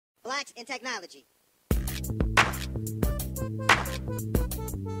Blacks in technology.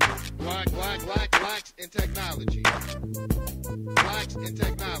 Blacks in technology. Blacks in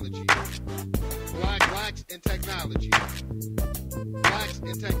technology. Blacks in technology. Blacks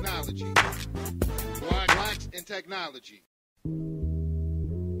in technology. Blacks in technology.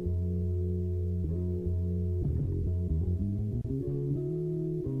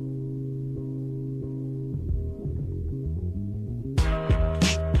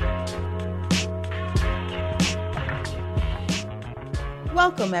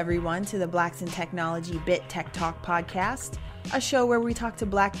 Welcome, everyone, to the Blacks in Technology Bit Tech Talk podcast, a show where we talk to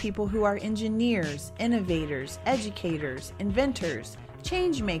Black people who are engineers, innovators, educators, inventors,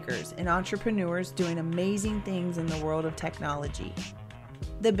 change makers, and entrepreneurs doing amazing things in the world of technology.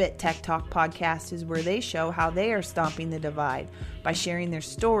 The Bit Tech Talk podcast is where they show how they are stomping the divide by sharing their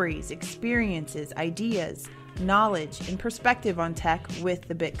stories, experiences, ideas, knowledge, and perspective on tech with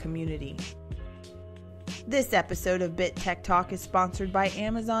the Bit community. This episode of Bit Tech Talk is sponsored by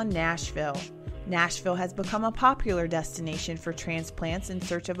Amazon Nashville. Nashville has become a popular destination for transplants in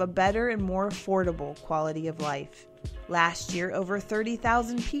search of a better and more affordable quality of life. Last year, over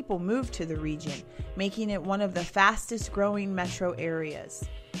 30,000 people moved to the region, making it one of the fastest growing metro areas.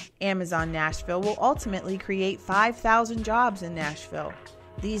 Amazon Nashville will ultimately create 5,000 jobs in Nashville.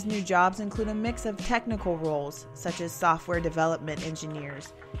 These new jobs include a mix of technical roles, such as software development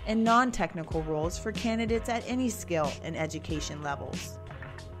engineers, and non-technical roles for candidates at any skill and education levels.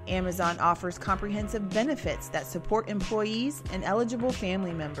 Amazon offers comprehensive benefits that support employees and eligible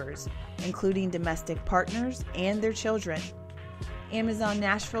family members, including domestic partners and their children. Amazon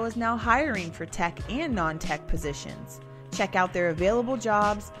Nashville is now hiring for tech and non-tech positions. Check out their available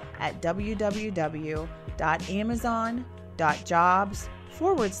jobs at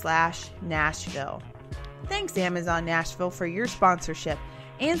www.amazon.jobs/Nashville. Thanks, Amazon Nashville, for your sponsorship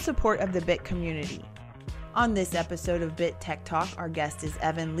and support of the Bit community. On this episode of Bit Tech Talk, our guest is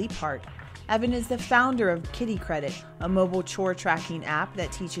Evan Leaphart. Evan is the founder of Kiddie, a mobile chore tracking app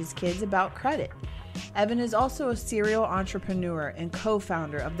that teaches kids about credit. Evan is also a serial entrepreneur and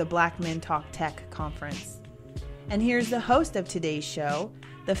co-founder of the Black Men Talk Tech conference. And here's the host of today's show,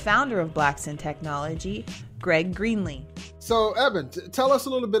 the founder of Blacks in Technology, Greg Greenlee. So, Evan, tell us a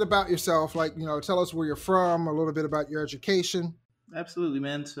little bit about yourself. Tell us where you're from, a little bit about your education. Absolutely,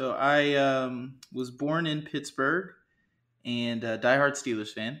 man. So I was born in Pittsburgh and a diehard Steelers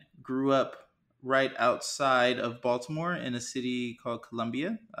fan. Grew up right outside of Baltimore in a city called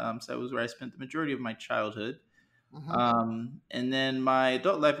Columbia. So that was where I spent the majority of my childhood. Mm-hmm. And then my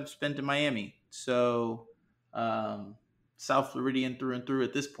adult life I've spent in Miami. So South Floridian through and through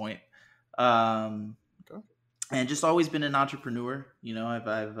at this point. Okay. And just always been an entrepreneur. You know,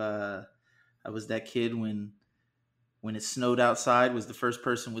 I was that kid when it snowed outside, was the first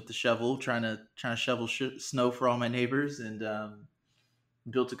person with the shovel trying to shovel snow for all my neighbors, and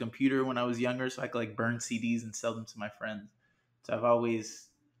built a computer when I was younger so I could burn CDs and sell them to my friends. So I've always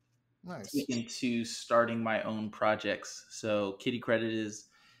taken to starting my own projects. So Kiddie Kredit is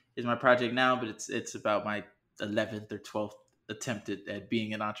my project now, but it's about my 11th or 12th attempt at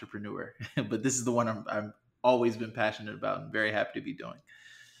being an entrepreneur. But this is the one I'm always been passionate about and very happy to be doing.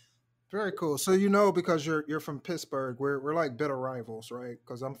 Very cool. So because you're from Pittsburgh, we're like bitter rivals, right?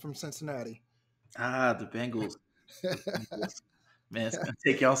 Because I'm from Cincinnati. The Bengals. Man, it's gonna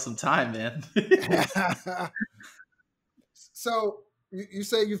take y'all some time, man. So you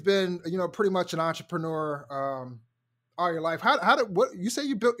say you've been pretty much an entrepreneur all your life. What you say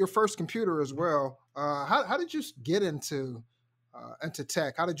you built your first computer as well? How did you get into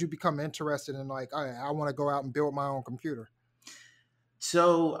tech? How did you become interested in I want to go out and build my own computer?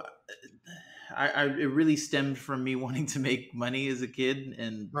 So it really stemmed from me wanting to make money as a kid.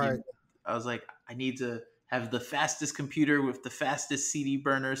 And right. I was like, I need to have the fastest computer with the fastest CD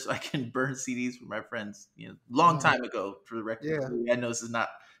burner so I can burn CDs for my friends. Long time ago, for the record. Yeah. I know this is not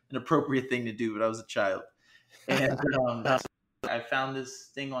an appropriate thing to do, but I was a child. And I found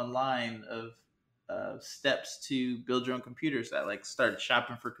this thing online of steps to build your own computer. So I started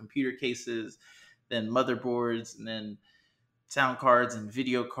shopping for computer cases, then motherboards, and then sound cards and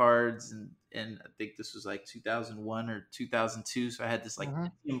video cards, and I think this was 2001 or 2002. So I had this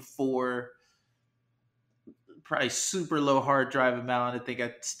M4, probably super low hard drive amount. I think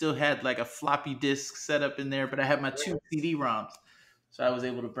I still had a floppy disk set up in there, but I had my 2 CD-ROMs, so I was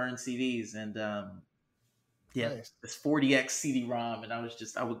able to burn CDs. And nice. This 40X CD-ROM, and I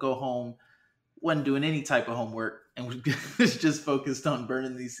would go home, wasn't doing any type of homework, and was just focused on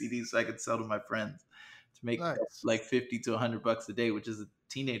burning these CDs so I could sell to my friends. To make nice. $50 to $100 a day, which as a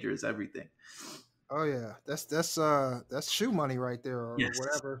teenager is everything. Oh yeah, that's shoe money right there, or yes.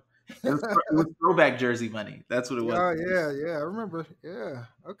 whatever It was throwback jersey money. That's what it was. Oh yeah. I remember. Yeah.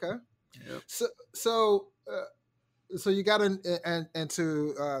 Okay. Yep. So so you got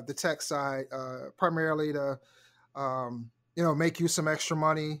into the tech side primarily to make you some extra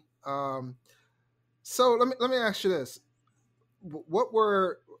money. So let me ask you this: what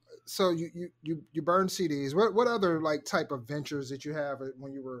were so you burned CDs? What other like type of ventures did you have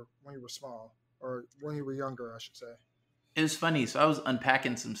when you were small or when you were younger, I should say? It was funny. So I was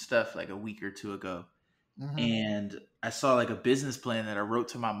unpacking some stuff like a week or two ago, Mm-hmm. and I saw like a business plan that I wrote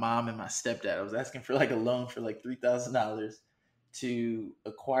to my mom and my stepdad. I was asking for like a loan for like $3,000 to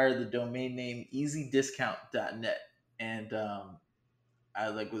acquire the domain name easydiscount.net. And I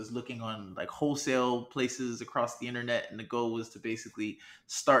like was looking on like wholesale places across the internet, and the goal was to basically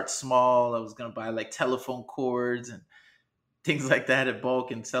start small. I was gonna buy like telephone cords and things like that at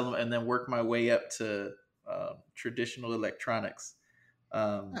bulk and sell them, and then work my way up to traditional electronics.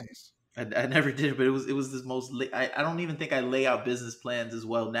 Um, Nice. I never did, but it was this most. I don't even think I lay out business plans as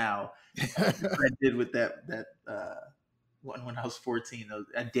well now as I did with that one when I was 14.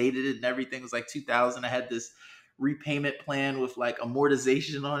 I dated it and everything. It was like 2000. I had this repayment plan with like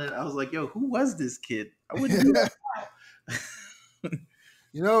amortization on it. I was like, yo, who was this kid? I wouldn't do that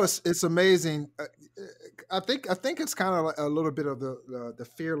now. It's amazing. I think it's kind of a little bit of the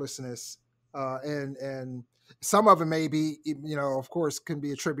fearlessness, and some of it maybe of course can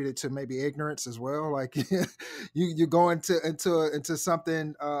be attributed to maybe ignorance as well. Like you go into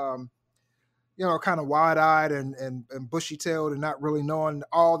something kind of wide eyed and bushy tailed and not really knowing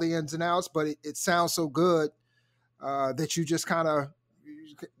all the ins and outs, but it sounds so good that you just kind of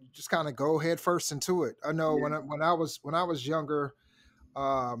go head first into it. I know Yeah. when I was younger.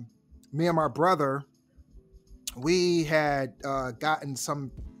 Me and my brother, we had gotten some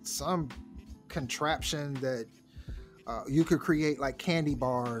contraption that you could create like candy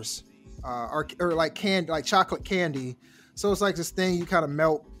bars, or like chocolate candy. So it's like this thing you kind of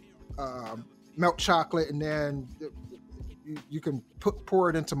melt chocolate, and then you can pour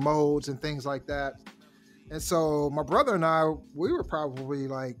it into molds and things like that. And so my brother and I, we were probably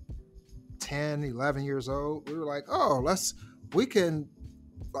like 10, 11 years old. We were like, oh, we can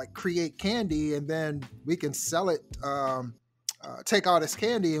like create candy, and then we can sell it, take all this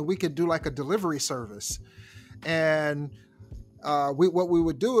candy and we could do like a delivery service. And what we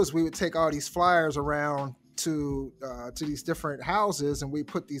would do is we would take all these flyers around to these different houses, and we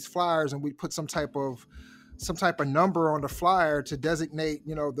put these flyers and we put some type of number on the flyer to designate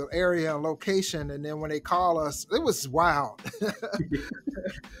the area and location. And then when they call us, it was wild.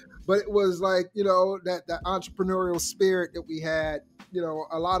 But it was like that entrepreneurial spirit that we had.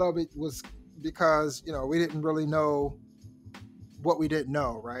 A lot of it was because we didn't really know what we didn't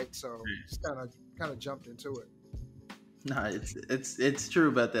know, right? So just kind of jumped into it. No, it's true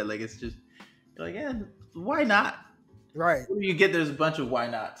about that. Like it's just you're like, yeah, why not? Right. When you get there's a bunch of why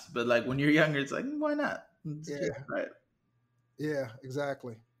nots, but like when you're younger, it's like why not? Yeah. Right. Yeah,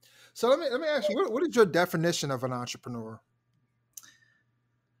 exactly. So let me ask you, what is your definition of an entrepreneur?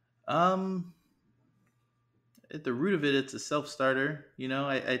 At the root of it, it's a self-starter.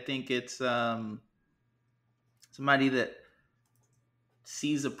 I think it's somebody that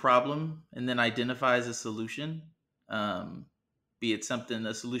sees a problem and then identifies a solution, be it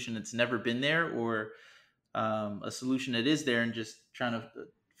a solution that's never been there, or a solution that is there and just trying to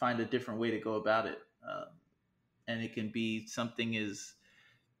find a different way to go about it. And it can be something as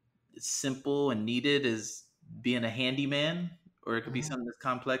simple and needed as being a handyman, or it could be Mhm. something as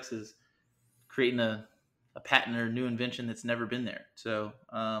complex as creating a patent or a new invention that's never been there. So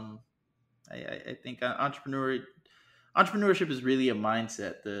I think entrepreneurship is really a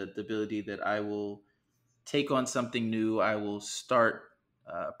mindset, the ability that I will take on something new. I will start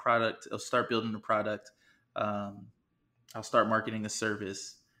a product. I'll start building a product. I'll start marketing a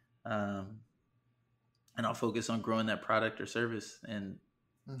service, and I'll focus on growing that product or service and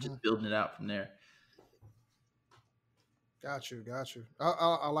Mhm. just building it out from there. Got you.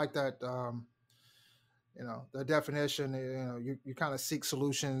 I like that. The definition. You kind of seek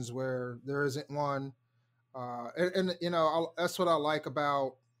solutions where there isn't one, and that's what I like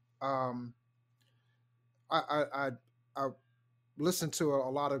about. Um, I listen to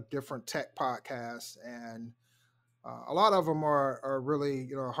a lot of different tech podcasts, and a lot of them are really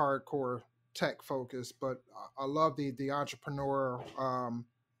hardcore tech focused. But I love the entrepreneur.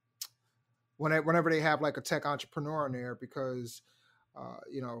 Whenever they have like a tech entrepreneur in there, because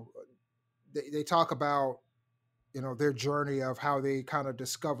you know they talk about their journey of how they kind of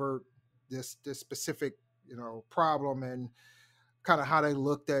discovered this specific problem, and kind of how they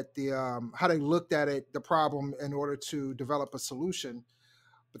looked at the problem in order to develop a solution.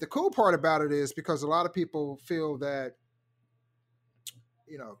 But the cool part about it is because a lot of people feel that,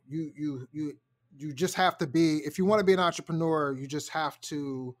 you know, you just have to be, if you want to be an entrepreneur, you just have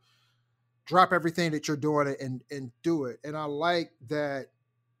to drop everything that you're doing and do it. And I like that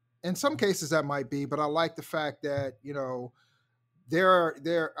in some cases that might be, but I like the fact that, you know,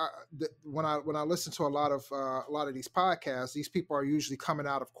 when I listen to a lot of these podcasts, these people are usually coming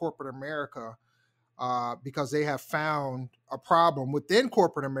out of corporate America, because they have found a problem within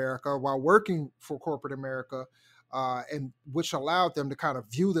corporate America while working for corporate America, and which allowed them to kind of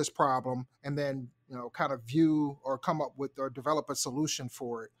view this problem and then, you know, kind of view or come up with or develop a solution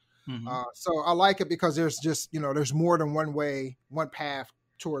for it. Hmm. So I like it because there's just, you know, there's more than one way, one path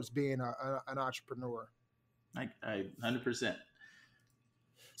towards being an entrepreneur. I 100%.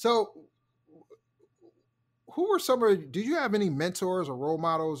 So who were some of, do you have any mentors or role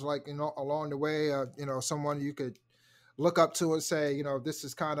models, like, you know, along the way, you know, someone you could look up to and say, you know, this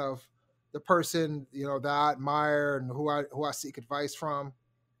is kind of the person, you know, that I admire and who I seek advice from?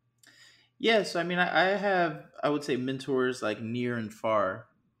 Yeah, so I mean, I have, I would say, mentors like near and far,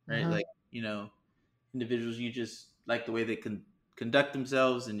 right? Hmm. Like, individuals you just like the way they can conduct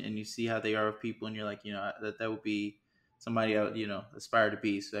themselves, and you see how they are with people, and you're like, that would be somebody I would, aspire to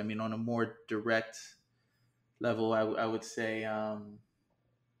be. So I mean, on a more direct level, I would say,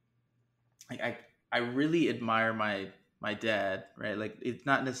 like I really admire my dad, right? Like, it's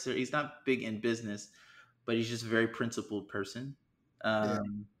not necessarily, he's not big in business, but he's just a very principled person. Yeah.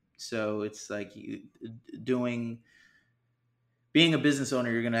 So it's like doing being a business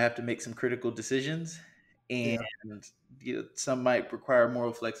owner, you're going to have to make some critical decisions, and Yeah. some might require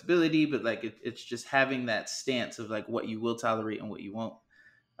moral flexibility, but like it's just having that stance of like what you will tolerate and what you won't.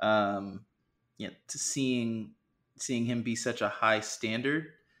 Um, to seeing him be such a high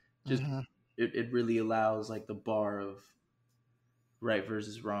standard, just Hmm. it really allows like the bar of right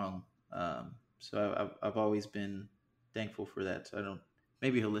versus wrong. So I've always been thankful for that. So I don't.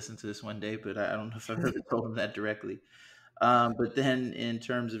 Maybe he'll listen to this one day, but I don't know if I've ever told him that directly. But then in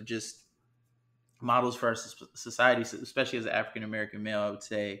terms of just models for our society, especially as an African American male, I would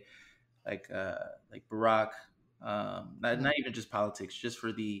say like Barack. Not even just politics, just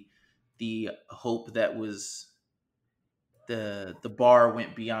for the hope that was the bar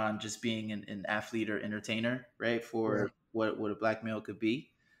went beyond just being an athlete or entertainer, right? Yeah. For what a black male could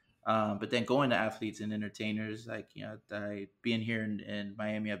be. But then going to athletes and entertainers, like, being here in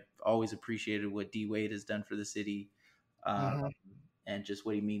Miami, I've always appreciated what D Wade has done for the city, um, Hmm. and just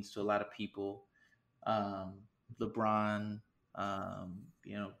what he means to a lot of people. Um, LeBron,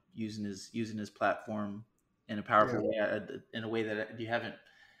 using his platform in a Yeah. powerful way, in a way that you haven't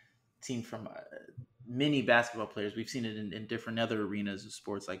seen from many basketball players. We've seen it in different other arenas of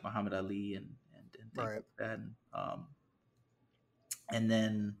sports, like Muhammad Ali and things Right. like that. And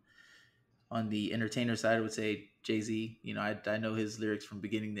then on the entertainer side, I would say Jay-Z. I know his lyrics from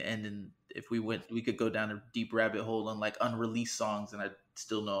beginning to end, and if we could go down a deep rabbit hole on like unreleased songs, and I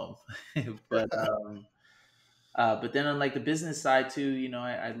still know them. But then on like the business side too,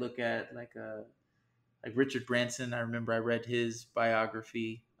 I look at like Richard Branson. I remember I read his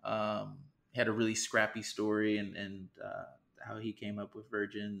biography. He had a really scrappy story, and how he came up with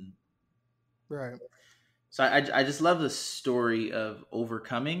Virgin. Right. So I just love the story of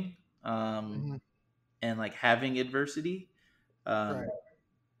overcoming, um, Hmm. and like having adversity. Um,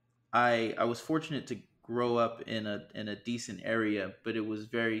 Right. I was fortunate to grow up in a decent area, but it was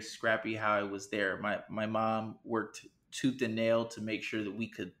very scrappy how I was there. My mom worked tooth and nail to make sure that we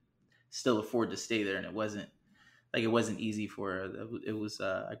could still afford to stay there, and it wasn't easy for her. It was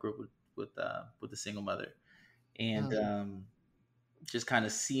I grew up with a single mother, and Mm. just kind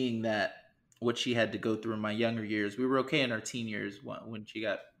of seeing that what she had to go through in my younger years. We were okay in our teen years when she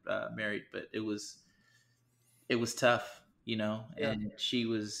got married, but it was tough, Yeah. and she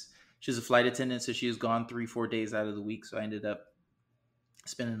was a flight attendant, so she was gone 3-4 days out of the week. So I ended up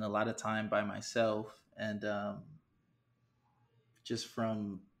spending a lot of time by myself, and just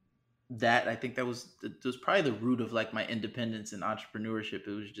from that, I think that was probably the root of like my independence and entrepreneurship.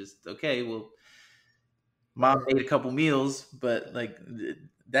 It was just, okay, well, mom Right. made a couple meals, but like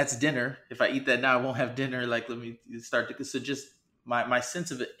that's dinner. If I eat that now, I won't have dinner. Like, let me start to. So just my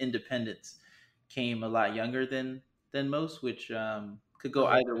sense of independence came a lot younger than most, which could go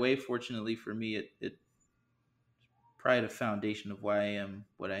Right. either way. Fortunately for me, it probably the foundation of why I am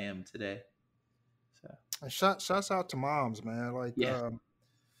what I am today. So And shouts out to moms, man. Like, yeah,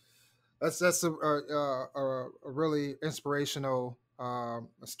 that's a really inspirational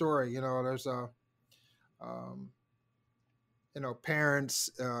story. You know, there's a um, you know, parents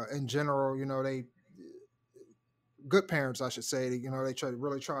in general. You know, they good parents, I should say. They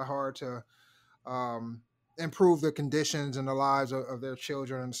really try hard to improve the conditions and the lives of their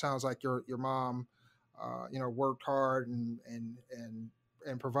children. And it sounds like your mom, worked hard and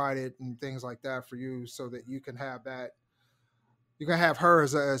provided and things like that for you, so that you can have that. You can have her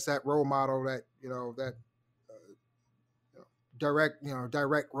as that role model, that direct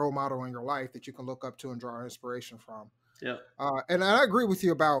role model in your life that you can look up to and draw inspiration from. Yeah. And I agree with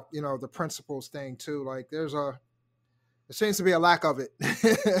you about the principles thing too. Like there seems to be a lack of it.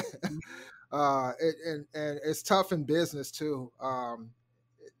 And it's tough in business too.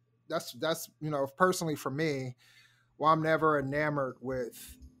 That's personally for me, well, I'm never enamored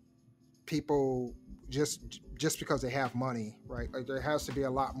with people just because they have money, right? Like there has to be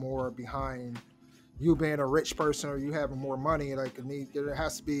a lot more behind you being a rich person or you having more money. Like there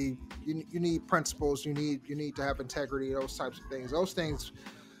has to be you need principles. You need to have integrity. Those types of things. Those things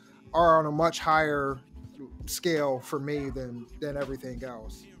are on a much higher scale for me than everything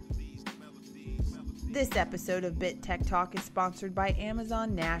else. This episode of Bit Tech Talk is sponsored by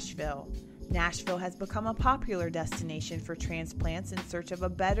Amazon Nashville. Nashville has become a popular destination for transplants in search of a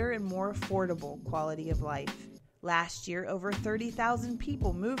better and more affordable quality of life. Last year, over 30,000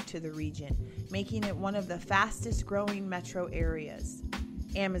 people moved to the region, making it one of the fastest growing metro areas.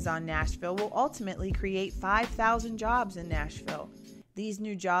 Amazon Nashville will ultimately create 5,000 jobs in Nashville. These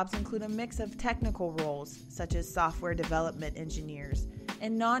new jobs include a mix of technical roles, such as software development engineers,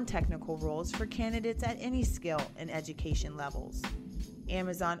 and non-technical roles for candidates at any skill and education levels.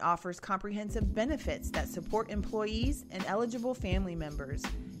 Amazon offers comprehensive benefits that support employees and eligible family members,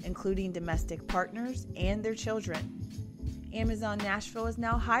 including domestic partners and their children. Amazon Nashville is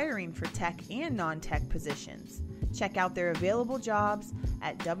now hiring for tech and non-tech positions. Check out their available jobs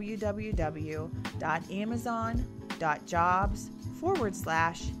at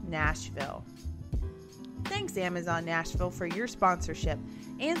www.amazon.jobs/Nashville. Thanks, Amazon Nashville, for your sponsorship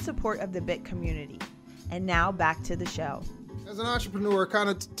and support of the Bit community. And now back to the show. As an entrepreneur, kind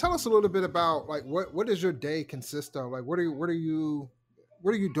of tell us a little bit about like what does your day consist of? Like what are you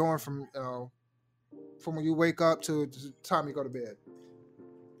doing from when you wake up to the time you go to bed?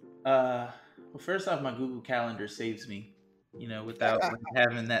 Well, first off, my Google Calendar saves me. Without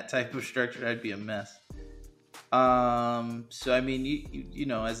having that type of structure, I'd be a mess. So I mean,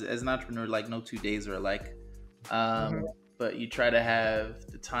 as an entrepreneur, like no 2 days are alike. But you try to have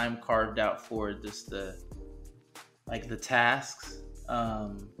the time carved out for just the tasks,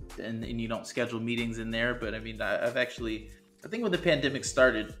 and you don't schedule meetings in there. But I mean, I think when the pandemic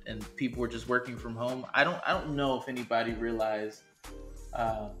started and people were just working from home, I don't know if anybody realized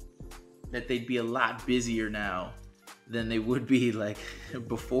that they'd be a lot busier now than they would be like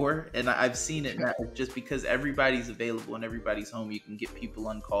before. And I've seen it now, just because everybody's available and everybody's home, you can get people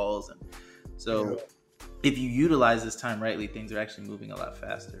on calls. And so if you utilize this time rightly, things are actually moving a lot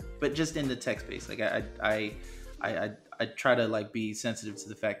faster. But just in the tech space, like I try to like be sensitive to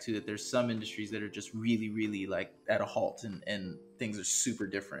the fact too that there's some industries that are just really, really like at a halt, and things are super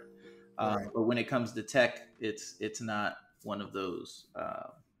different. But when it comes to tech, it's not one of those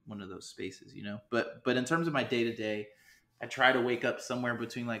spaces, But in terms of my day to day, I try to wake up somewhere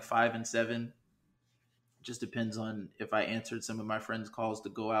between like 5 and 7. Just depends on if I answered some of my friends' calls to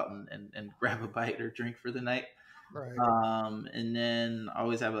go out and grab a bite or drink for the night. Right. And then I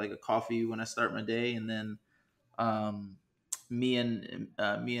always have like a coffee when I start my day, and then me and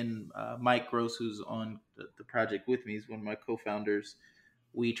Mike Gross, who's on the project with me, is one of my co-founders.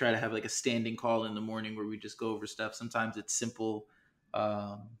 We try to have like a standing call in the morning where we just go over stuff. Sometimes it's simple,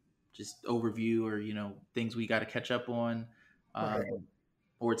 just overview or things we got to catch up on,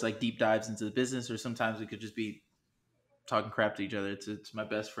 or it's like deep dives into the business, or sometimes it could just be talking crap to each other. It's my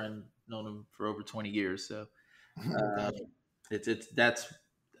best friend, known him for over 20 years, so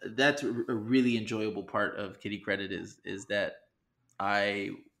that's a really enjoyable part of Kiddie Kredit is that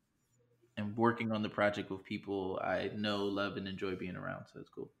I am working on the project with people I know, love, and enjoy being around. So it's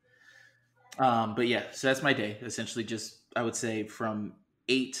cool. But yeah, so that's my day. Essentially, just I would say from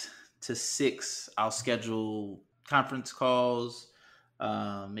 8 to 6, I'll schedule conference calls,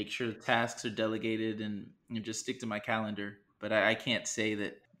 make sure the tasks are delegated, and just stick to my calendar. But I can't say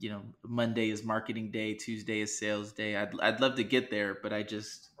that Monday is marketing day, Tuesday is sales day. I'd love to get there, but I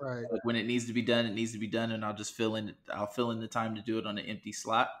just like when it needs to be done, it needs to be done, and I'll just fill in the time to do it on an empty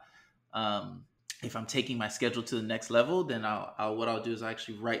slot. If I'm taking my schedule to the next level, then what I'll do is I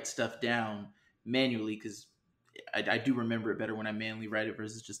actually write stuff down manually, because I do remember it better when I manually write it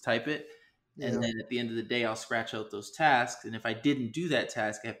versus just type it. Yeah. And then at the end of the day, I'll scratch out those tasks. And if I didn't do that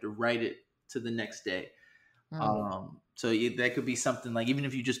task, I have to write it to the next day. So that could be something like, even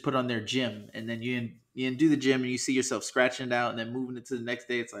if you just put on their gym, and then you do the gym and you see yourself scratching it out and then moving it to the next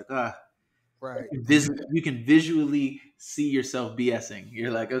day. It's like, Right. you can visually see yourself BSing.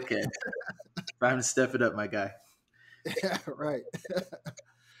 You're like, okay, time to step it up, my guy. Yeah, right.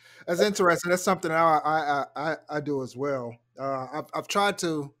 That's interesting. That's something I do as well. I've tried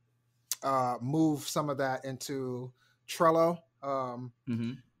to move some of that into Trello.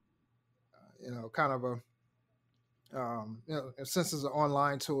 Hmm. Kind of since it's an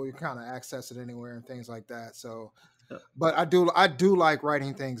online tool, you kind of access it anywhere and things like that. So, but I do like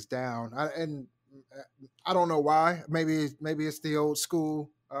writing things down. And I don't know why. Maybe it's the old school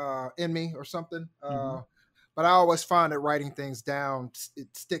in me or something. Hmm. But I always find that writing things down, it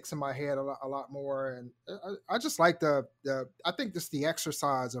sticks in my head a lot more. And I just like I think just the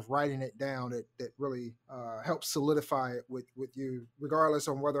exercise of writing it down that really helps solidify it with you, regardless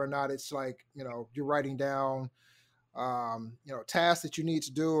on whether or not it's like, you're writing down tasks that you need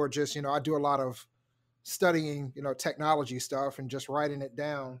to do, or just, I do a lot of studying, technology stuff and just writing it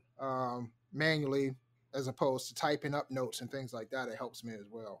down manually, as opposed to typing up notes and things like that. It helps me as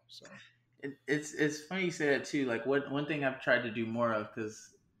well. So It's funny you say that too. Like one thing I've tried to do more of,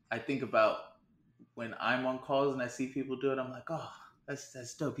 because I think about when I'm on calls and I see people do it, I'm like, oh,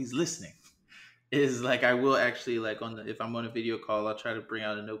 that's dope. He's listening. Is like I will actually like if I'm on a video call, I'll try to bring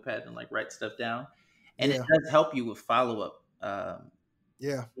out a notepad and like write stuff down, and it yeah, does help you with follow up.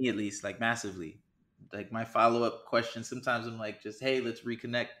 yeah, Me at least, like massively. Like my follow up questions, sometimes I'm like, just hey, let's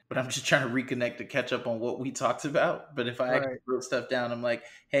reconnect. But I'm just trying to reconnect to catch up on what we talked about. But if I actually right, wrote stuff down, I'm like,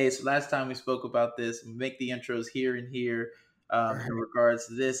 hey, so last time we spoke about this, make the intros here and here. In right, regards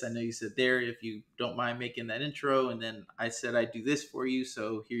to this, I know you said there, if you don't mind making that intro, and then I said I'd do this for you,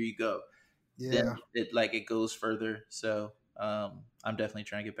 so here you go. Then yeah, it goes further. So I'm definitely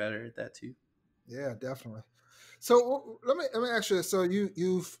trying to get better at that too. yeah, definitely. So let me ask you this. So you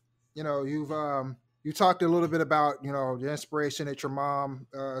talked a little bit about, the inspiration that your mom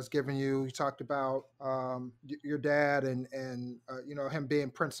has given you. You talked about your dad and him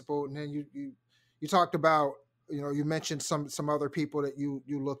being principled, and then you talked about, you mentioned some other people that you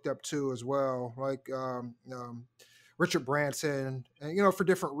looked up to as well, like Richard Branson, and for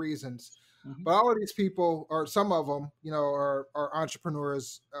different reasons. Hmm. But all of these people, or some of them, are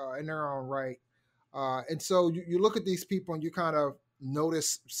entrepreneurs in their own right. And so you look at these people and you kind of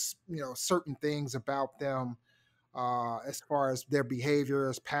notice, certain things about them, as far as their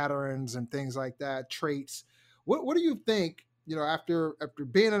behaviors, patterns, and things like that, traits. What do you think? After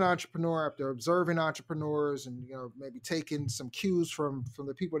being an entrepreneur, after observing entrepreneurs, and maybe taking some cues from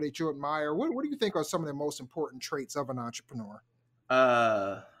the people that you admire, what do you think are some of the most important traits of an entrepreneur?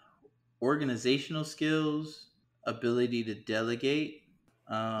 Uh, Organizational skills, ability to delegate,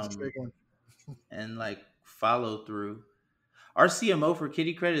 That's a big um, one. and like follow through. Our CMO for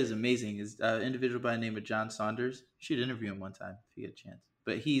Kiddie Kredit is amazing. Is an individual by the name of John Saunders. You should interview him one time if you get a chance.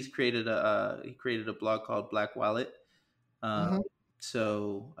 But he created a blog called Black Wallet. Uh, Hmm.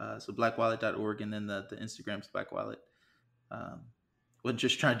 so blackwallet.org, and then the Instagram's Black Wallet. Um, was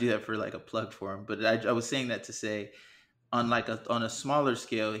just trying to do that for like a plug for him. But I was saying that to say, on a smaller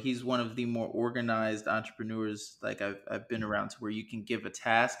scale, he's one of the more organized entrepreneurs like I've been around, to where you can give a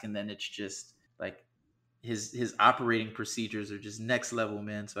task and then it's just like his operating procedures are just next level,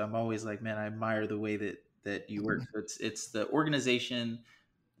 man. So I'm always like, man, I admire the way that you work. So it's the organization,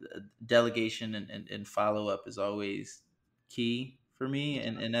 delegation, and follow up is always key for me.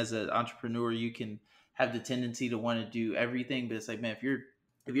 And as an entrepreneur, you can have the tendency to want to do everything, but it's like, man, if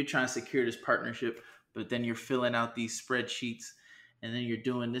you're trying to secure this partnership, but then you're filling out these spreadsheets, and then you're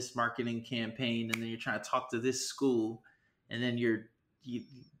doing this marketing campaign, and then you're trying to talk to this school, and then you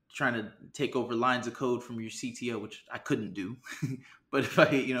trying to take over lines of code from your CTO, which I couldn't do. But if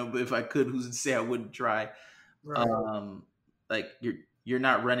I could, who's to say I wouldn't try? Right, um like you're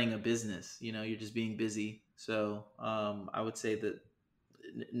not running a business, you're just being busy. So I would say that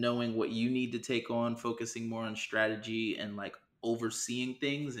knowing what you need to take on, focusing more on strategy and like overseeing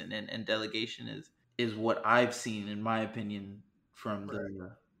things, and delegation is what I've seen, in my opinion, from right.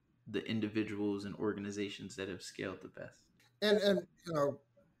 the individuals and organizations that have scaled the best. And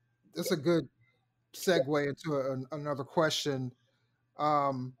that's a good segue into another question.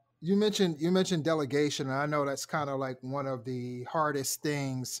 You mentioned delegation, and I know that's kind of like one of the hardest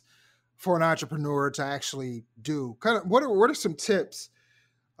things for an entrepreneur to actually do. Kind of, what are some tips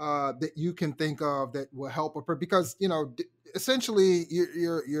that you can think of that will help a because essentially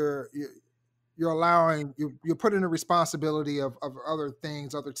you're allowing you're putting the responsibility of other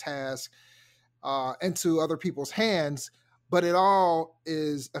things, other tasks, into other people's hands, but it all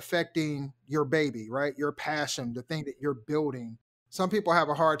is affecting your baby, right? Your passion, the thing that you're building. some people have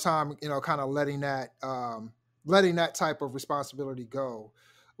a hard time, kind of letting that type of responsibility go.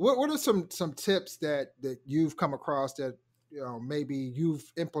 What are some tips that you've come across that maybe you've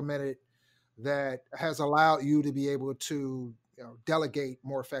implemented that has allowed you to be able to delegate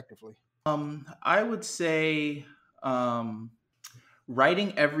more effectively? I would say um,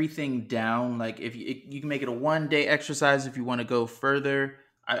 writing everything down. Like if you can make it a 1 day exercise, if you want to go further,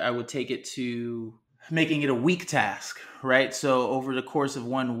 I would take it to making it a week task, right? So over the course of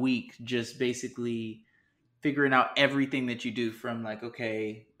 1 week, just basically figuring out everything that you do from like,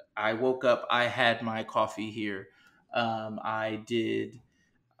 okay, I woke up, I had my coffee here. I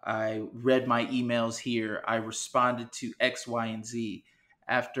read my emails here. I responded to X, Y, and Z.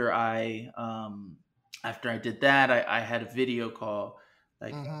 After I did that, I had a video call,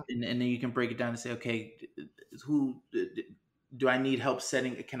 like, Hmm. and then you can break it down and say, okay, who do I need help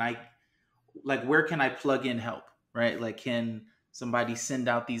setting? Can I like where can I plug in help? Right? Like, can somebody send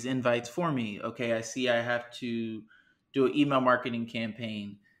out these invites for me? Okay, I see I have to do an email marketing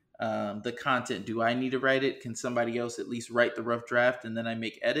campaign. The content, do I need to write it? Can somebody else at least write the rough draft and then I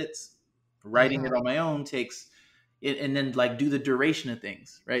make edits? Writing it Hmm. on my own takes it, and then like do the duration of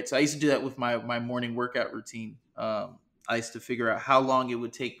things, right? So I used to do that with my morning workout routine. I used to figure out how long it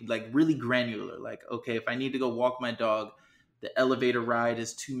would take, like really granular. Like, okay, if I need to go walk my dog, the elevator ride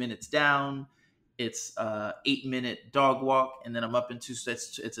is 2 minutes down. It's 8 minute dog walk, and then I'm up into so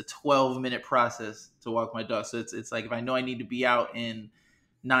it's a 12 minute process to walk my dog. So it's like if I know I need to be out in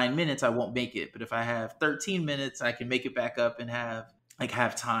 9 minutes, I won't make it. But if I have 13 minutes, I can make it back up and have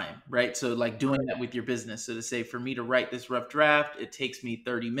time, right? So like doing that with your business. So to say for me to write this rough draft, it takes me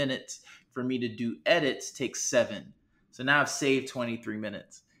 30 minutes. For me to do edits takes 7. So now I've saved 23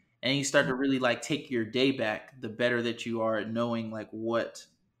 minutes. And you start to really like take your day back, the better that you are at knowing like what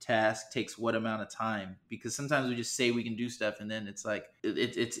task takes what amount of time. Because sometimes we just say we can do stuff and then it's like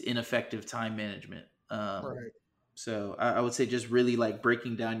it's ineffective time management. Right. So I would say just really like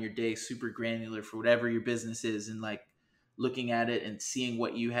breaking down your day super granular for whatever your business is, and like looking at it and seeing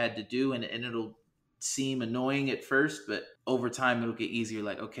what you had to do, and it'll seem annoying at first, but over time it'll get easier.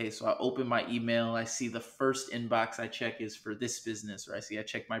 Like, okay, so I open my email, I see the first inbox I check is for this business, or I see I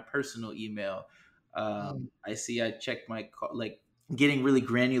check my personal email. Mm. I see I check like getting really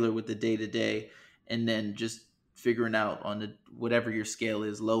granular with the day to day, and then just figuring out on the whatever your scale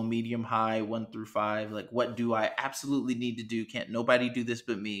is, low, medium, high, 1 through 5, like what do I absolutely need to do? Can't nobody do this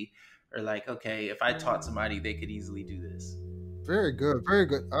but me? Or like, okay, if I taught somebody, they could easily do this. Very good, very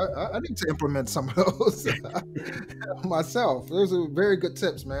good. I need to implement some of those myself. Those are very good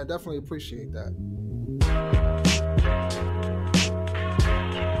tips, man. Definitely appreciate that.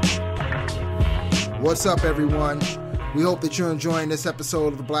 What's up, everyone? We hope that you're enjoying this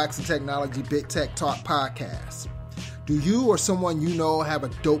episode of the Blacks in Technology Big Tech Talk podcast. Do you or someone you know have a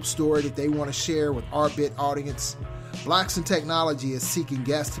dope story that they want to share with our bit audience? Blacks in Technology is seeking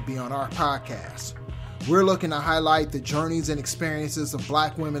guests to be on our podcast. We're looking to highlight the journeys and experiences of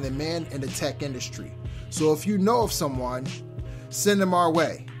Black women and men in the tech industry. So if you know of someone, send them our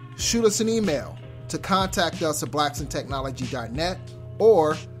way. Shoot us an email to contact us at blacksintechnology.net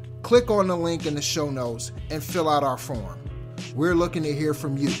or click on the link in the show notes and fill out our form. We're looking to hear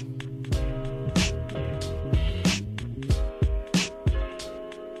from you.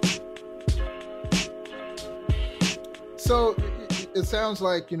 So it sounds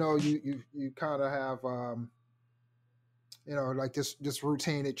like you kind of have like this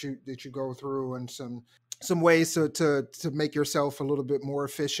routine that you go through, and some ways to make yourself a little bit more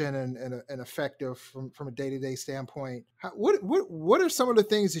efficient and effective from a day-to-day standpoint. What are some of the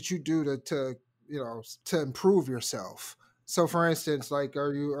things that you do to improve yourself? So for instance, like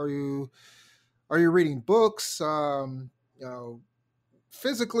are you reading books? You know,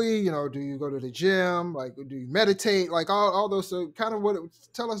 physically, do you go to the gym? Like, do you meditate? Like all those. So kind of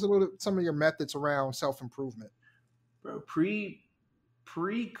tell us a little some of your methods around self-improvement. Bro,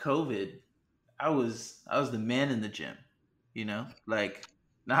 pre-COVID, I was the man in the gym, like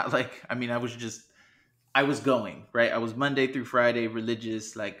not like I mean I was going, right? I was Monday through Friday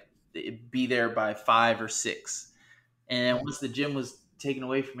religious, like be there by 5 or 6. And Mm. once the gym was taken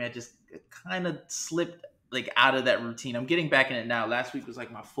away from me, I just kind of slipped like out of that routine. I'm getting back in it now. Last week was like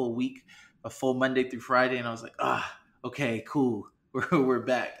my full week, a full Monday through Friday, and I was like, okay, cool, we're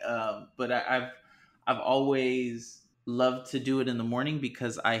back. But I've always loved to do it in the morning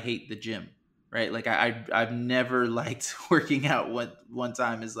because I hate the gym, right? Like I've never liked working out. One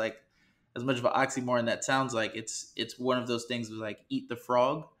time is like as much of an oxymoron that sounds like. It's one of those things with like eat the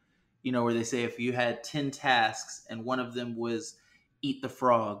frog, where they say if you had 10 tasks and one of them was eat the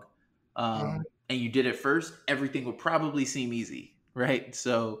frog, Mhm. and you did it first, everything would probably seem easy. right?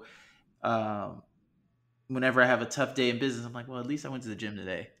 So um, whenever I have a tough day in business, I'm like, well, at least I went to the gym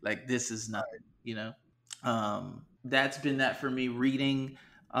today. Like this is nothing, you know. That's been that for me. Reading,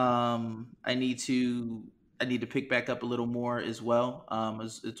 I need to pick back up a little more as well.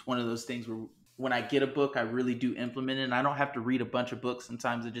 It's one of those things where when I get a book, I really do implement it. And I don't have to read a bunch of books.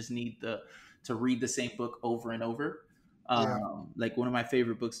 Sometimes I just need to read the same book over and over. Yeah. Like one of my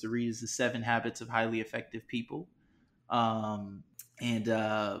favorite books to read is The 7 Habits of Highly Effective People. Um, and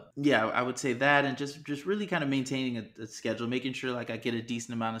yeah, I would say that, and just really kind of maintaining a schedule, making sure like I get a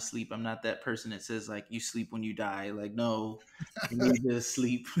decent amount of sleep. I'm not that person that says like you sleep when you die. Like no, you need to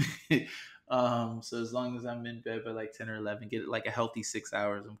sleep. So as long as I'm in bed by like 10 or 11, get like a healthy 6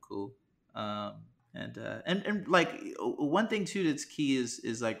 hours, I'm cool. Um, and like one thing too that's key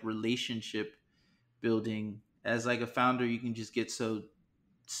is like relationship building. As like a founder, you can just get so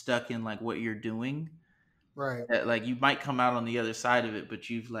stuck in like what you're doing Right. that like you might come out on the other side of it, but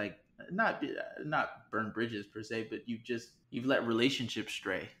you've like not burned bridges per se, but you've let relationships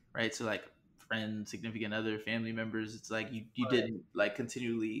stray, right? So like friends, significant other, family members, it's like you Right. didn't like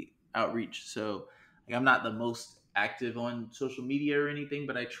continually outreach. So like I'm not the most active on social media or anything,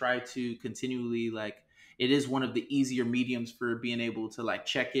 but I try to continually like it is one of the easier mediums for being able to like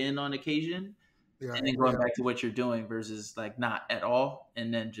check in on occasion Yeah. and then going Yeah. back to what you're doing versus like not at all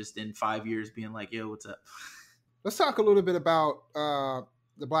and then just in 5 years being like, yo, what's up? Let's talk a little bit about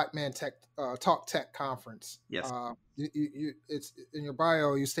the Black Man Tech Talk Tech Conference. Yes. It's in your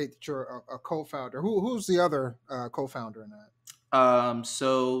bio. You state that you're a co-founder. Who's the other co-founder in that?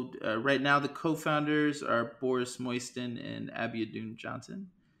 Right now the co-founders are Boris Moisten and Abiadun Johnson.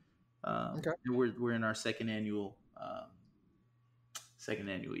 Okay. And we're in our second annual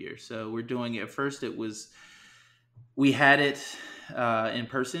year. So we're doing it. First, we had it in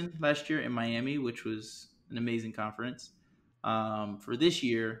person last year in Miami, which was an amazing conference. For this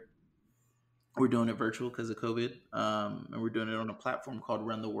year, we're doing it virtual because of COVID, and we're doing it on a platform called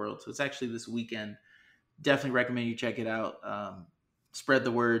Run the World. So it's actually this weekend. Definitely recommend you check it out. Spread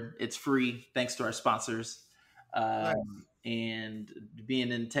the word. It's free, thanks to our sponsors. Nice. And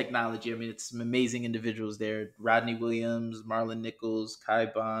being in technology, I mean, it's some amazing individuals there. Rodney Williams, Marlon Nichols, Kai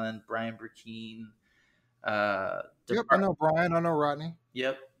Bond, Brian Burkeen. Yep, I know Brian. I know Rodney.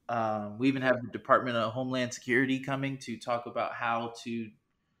 Yep. We even have the Department of Homeland Security coming to talk about how to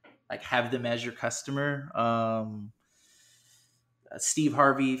like have them as your customer. Steve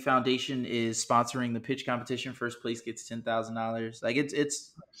Harvey Foundation is sponsoring the pitch competition. First place gets $10,000. Like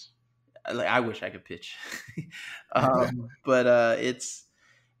it's like I wish I could pitch, but it's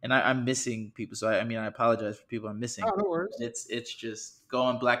and I'm missing people. So I mean I apologize for people I'm missing. Oh, no worries. It's just go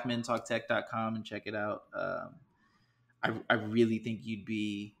on blackmentalktech.com and check it out. I really think you'd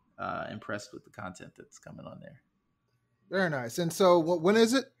be impressed with the content that's coming on there. Very nice. And so when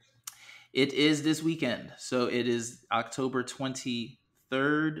is it? It is this weekend. So it is October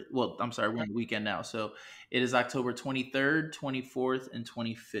 23rd. Well, I'm sorry, we're on the weekend now. So it is October 23rd, 24th, and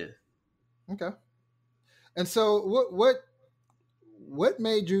 25th. Okay. And so what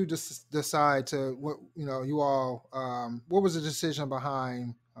made you decide to what was the decision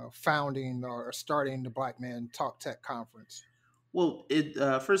behind founding or starting the Black Man Talk Tech Conference? Well,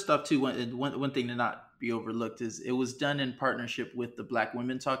 first off, too, one thing to not be overlooked is it was done in partnership with the Black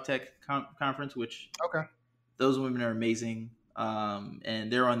Women Talk Tech Conference, which those women are amazing,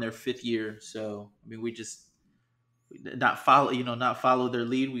 and they're on their 5th year. So I mean, we just not follow their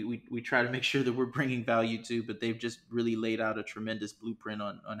lead. We try to make sure that we're bringing value to, but they've just really laid out a tremendous blueprint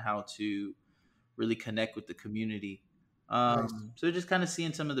on how to really connect with the community. Nice. So just kind of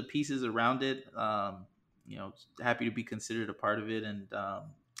seeing some of the pieces around it. Happy to be considered a part of it. And,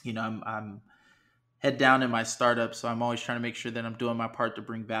 I'm head down in my startup. So I'm always trying to make sure that I'm doing my part to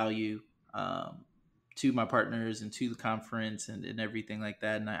bring value to my partners and to the conference and everything like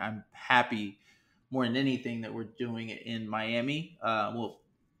that. And I'm happy more than anything that we're doing it in Miami.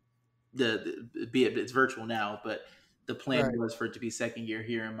 It's virtual now, but the plan was for it to be second year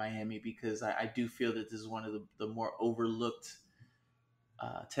here in Miami because I do feel that this is one of the more overlooked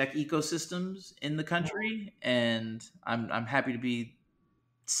tech ecosystems in the country, and I'm happy to be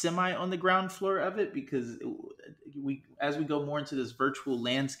semi on the ground floor of it because as we go more into this virtual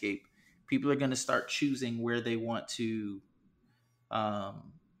landscape, people are going to start choosing where they want to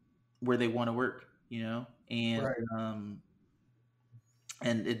work, and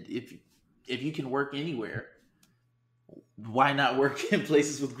if you can work anywhere, why not work in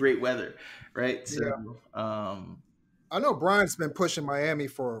places with great weather, right? So I know Brian's been pushing Miami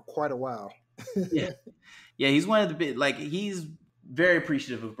for quite a while. yeah, he's one of the he's very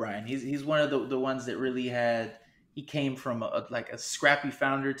appreciative of Brian. He's one of the ones that really had he came from like a scrappy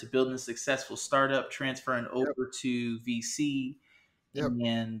founder to building a successful startup, transferring Yep. over to VC, Yep.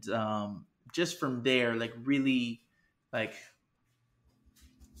 and just from there, like really like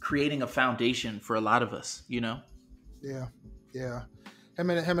creating a foundation for a lot of us, you know? Yeah. Yeah. Him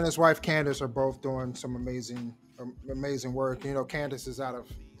and his wife Candace are both doing some amazing work. You know, Candace is out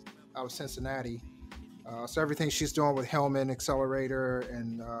of Cincinnati, so everything she's doing with Hellman Accelerator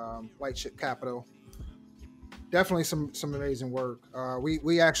and Lightship Capital, definitely some amazing work.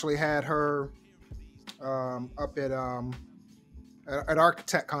 We actually had her up at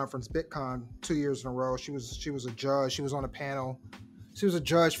Architect Conference BitCon 2 years in a row. She was a judge. She was on a panel. She was a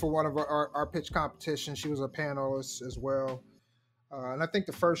judge for one of our pitch competitions. She was a panelist as well. And I think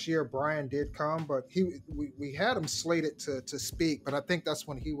the first year Brian did come, but we had him slated to speak, but I think that's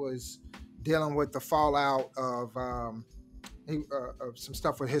when he was dealing with the fallout of some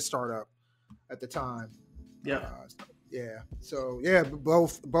stuff with his startup at the time. Yeah. Yeah. So yeah,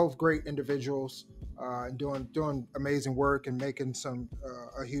 both great individuals, and doing amazing work and making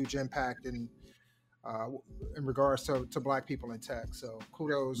a huge impact in regards to Black people in tech. So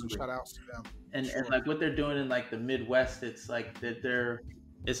kudos and shout outs to them. And Sure. and like what they're doing in like the Midwest, it's like that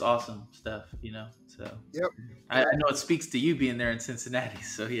it's awesome stuff, you know. So Yep. I know it speaks to you being there in Cincinnati.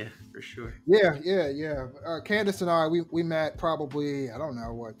 So yeah, for sure. Yeah. Candace and I, we met probably, I don't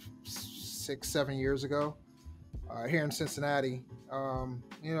know, what, 6-7 years ago, here in Cincinnati.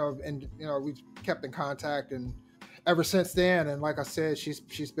 We've kept in contact and ever since then. And like I said,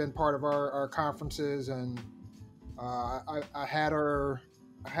 she's been part of our conferences, and I had her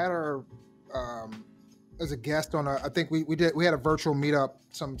as a guest on I think we had a virtual meetup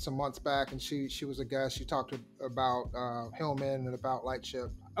some months back, and she was a guest. She talked about Hillman and about Lightship.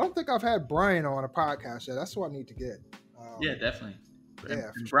 I don't think I've had Brian on a podcast yet. That's what I need to get. Yeah, definitely.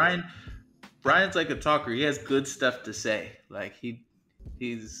 Yeah, And sure. Brian's like a talker. He has good stuff to say. Like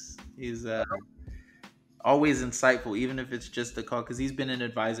he's always insightful, even if it's just a call, because he's been an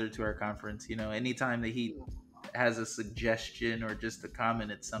advisor to our conference. You know, anytime that he has a suggestion or just a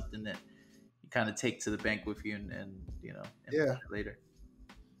comment, it's something that you kind of take to the bank with you and Yeah. later.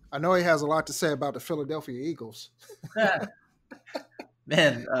 I know he has a lot to say about the Philadelphia Eagles.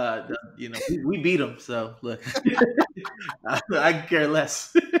 Man, we beat them, so look, I care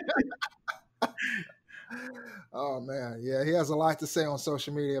less. Oh man, yeah, he has a lot to say on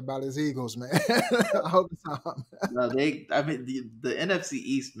social media about his Eagles, man. All the time. No, the NFC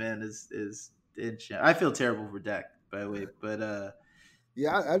East, man, is in shit. I feel terrible for Dak, by the way, but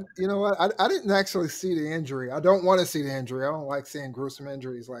Yeah, you know what? I didn't actually see the injury. I don't want to see the injury. I don't like seeing gruesome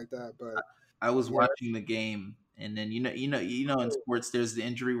injuries like that. But I was yeah, watching the game, and then in sports, there's the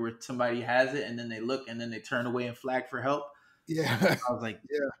injury where somebody has it, and then they look, and then they turn away and flag for help. yeah, I was like,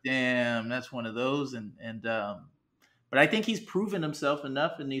 yeah, damn, that's one of those, but I think he's proven himself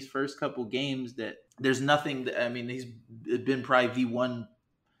enough in these first couple games that there's nothing. He's been probably the one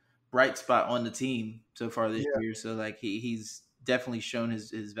bright spot on the team so far this year. So like he's definitely shown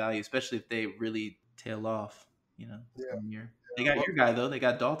his value, especially if they really tail off. You know, year. They got your guy though. They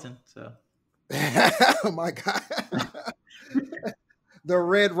got Dalton. So oh my God, the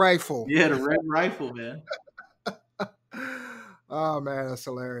red rifle. Yeah, the red rifle, man. Oh man, that's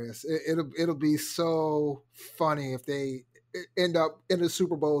hilarious. It'll be so funny if they end up in the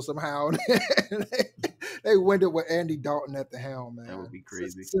Super Bowl somehow. And they win it with Andy Dalton at the helm, man. That would be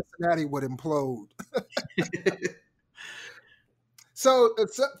crazy. Cincinnati would implode. So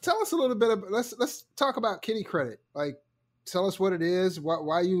tell us a little bit about, let's talk about Kiddie Kredit. Like, tell us what it is,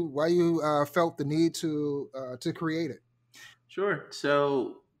 why you felt the need to create it. Sure.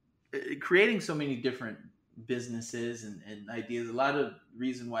 So creating so many different businesses and ideas, a lot of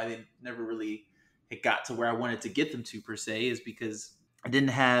reason why they never really got to where I wanted to get them to per se is because I didn't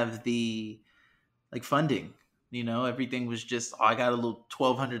have the funding. You know, everything was just, I got a little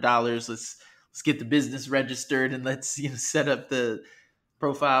 $1,200. Let's get the business registered and let's set up the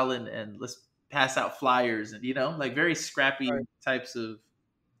profile and let's pass out flyers and like very scrappy types of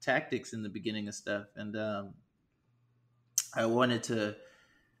tactics in the beginning of stuff. And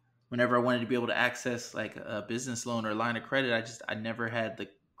whenever I wanted to be able to access like a business loan or a line of credit, I never had the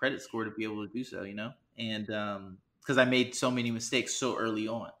credit score to be able to do so, and because I made so many mistakes so early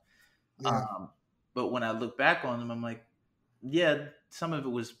on. Yeah. But when I look back on them, I'm like, yeah, some of it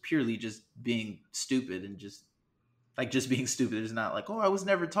was purely just being stupid and just being stupid. It's not like, oh, I was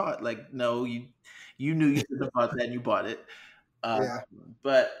never taught. Like, no, you knew you should have bought that and you bought it.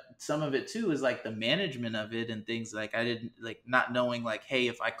 But some of it too is like the management of it and things like I didn't not knowing like, hey,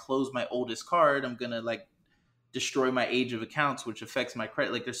 if I close my oldest card, I'm going to destroy my age of accounts, which affects my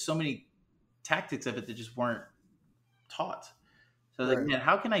credit. Like there's so many tactics of it that just weren't taught. So I was like, Right. man,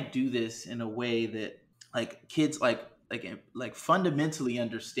 how can I do this in a way that like kids like fundamentally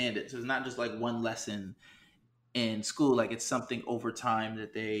understand it? So it's not just like one lesson in school, like it's something over time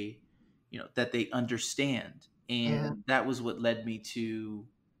that that they understand. Hmm. And that was what led me to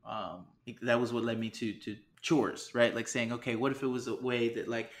to chores, right? Like saying, okay, what if it was a way that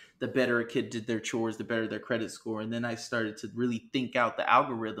like the better a kid did their chores, the better their credit score. And then I started to really think out the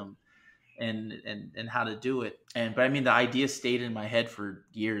algorithm and how to do it. And but I mean, the idea stayed in my head for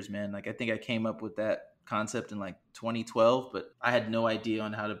years, man. Like I think I came up with that concept in like 2012, but I had no idea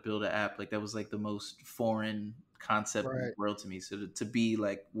on how to build an app. Like that was like the most foreign concept in the Right. world to me. So to be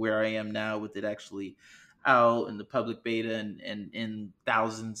like where I am now with it actually out in the public beta and in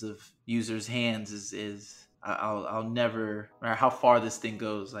thousands of users' hands is I'll never, no matter how far this thing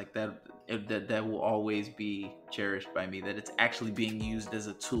goes, like that will always be cherished by me. That it's actually being used as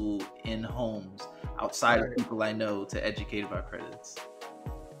a tool in homes outside of Right. people I know to educate about credits.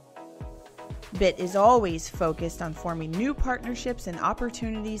 BIT is always focused on forming new partnerships and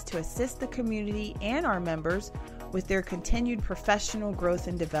opportunities to assist the community and our members with their continued professional growth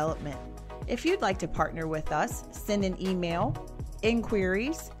and development. If you'd like to partner with us, send an email,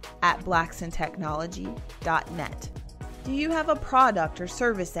 inquiries@blacksandtechnology.net. Do you have a product or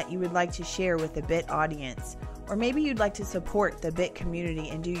service that you would like to share with the BIT audience? Or maybe you'd like to support the BIT community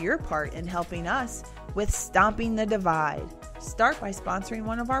and do your part in helping us with stomping the divide? Start by sponsoring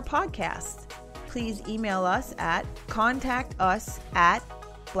one of our podcasts. Please email us at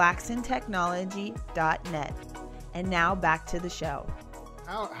contactus@blacksandtechnology.net. And now back to the show.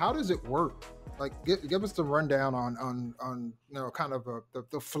 How does it work? Like, give us the rundown on kind of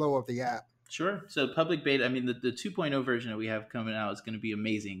the flow of the app. Sure. So public beta, I mean, the 2.0 version that we have coming out is going to be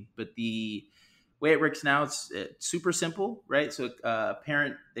amazing. But the way it works now, it's super simple, right? So a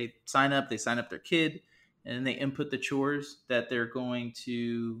parent, they sign up their kid, and then they input the chores that they're going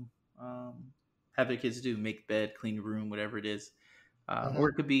to have their kids do: make bed, clean the room, whatever it is. Or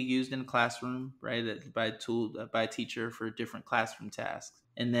it could be used in a classroom, right? By a teacher for different classroom tasks.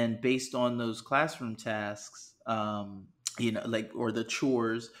 And then based on those classroom tasks, or the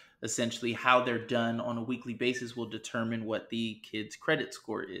chores, essentially how they're done on a weekly basis will determine what the kid's credit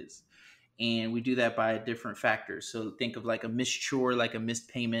score is. And we do that by different factors. So think of like a missed chore, like a missed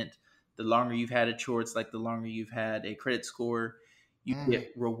payment. The longer you've had a chore, it's like the longer you've had a credit score. You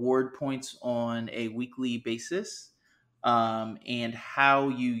get reward points on a weekly basis. And how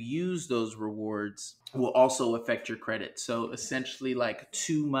you use those rewards will also affect your credit. So essentially, like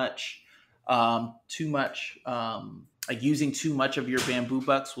like using too much of your bamboo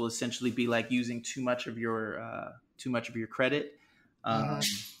bucks will essentially be like using too much of your credit.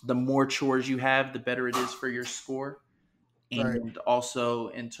 The more chores you have, the better it is for your score. Right. And also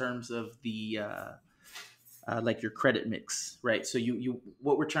in terms of the like your credit mix, right? So you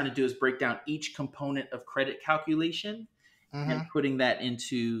what we're trying to do is break down each component of credit calculation and putting that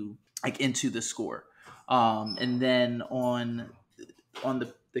into the score. And then on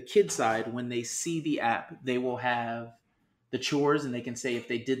the kid side, when they see the app, they will have the chores and they can say if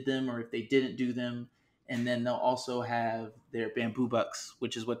they did them or if they didn't do them. And then they'll also have their bamboo bucks,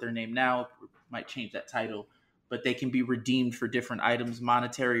 which is what they're named now. Might change that title, but they can be redeemed for different items,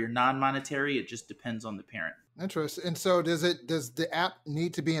 monetary or non-monetary. It just depends on the parent. Interesting. And so does the app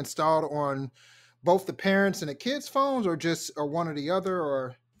need to be installed on both the parents and the kids' phones, or one or the other,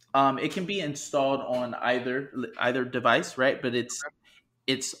 or? It can be installed on either device, right? But it's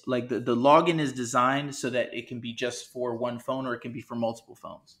like the login is designed so that it can be just for one phone or it can be for multiple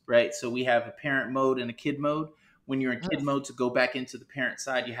phones, right? So we have a parent mode and a kid mode. When you're in kid mode, to go back into the parent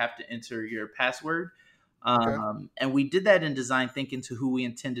side, you have to enter your password. Okay. And we did that in design thinking to who we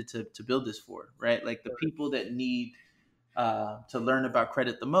intended to build this for, right? Like the people that need to learn about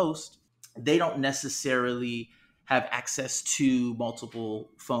credit the most, they don't necessarily have access to multiple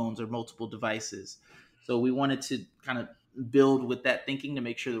phones or multiple devices. So we wanted to kind of build with that thinking to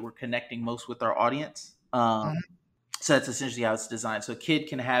make sure that we're connecting most with our audience. So that's essentially how it's designed. So a kid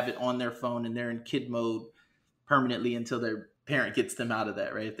can have it on their phone and they're in kid mode permanently until their parent gets them out of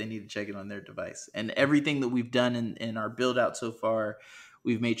that, right? If they need to check it on their device. And everything that we've done in our build out so far,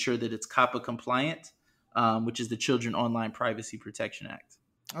 we've made sure that it's COPPA compliant, which is the Children Online Privacy Protection Act.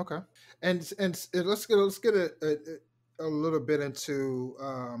 Okay. And let's get a little bit into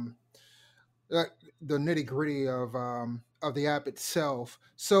the nitty gritty of the app itself.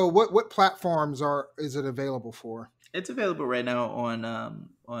 So what platforms is it available for? It's available right now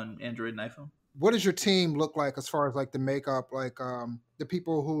on Android and iPhone. what does your team look like as far as like the makeup, like the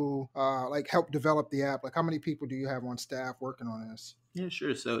people who like help develop the app? Like how many people do you have on staff working on this? Yeah,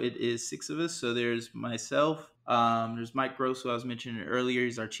 sure. So it is six of us. So there's myself. There's Mike Gross, who I was mentioning earlier.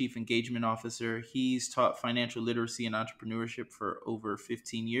 He's our chief engagement officer. He's taught financial literacy and entrepreneurship for over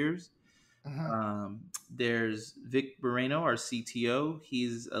 15 years. Mm-hmm. There's Vic Moreno, our CTO.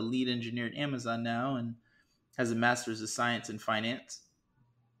 He's a lead engineer at Amazon now and has a master's of science in finance.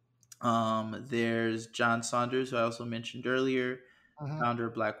 There's John Saunders, who I also mentioned earlier, Mm-hmm. founder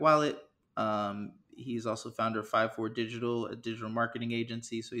of Black Wallet. He's also founder of 54 Digital, a digital marketing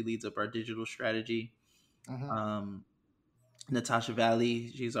agency. So he leads up our digital strategy. Mm-hmm. Um, Natasha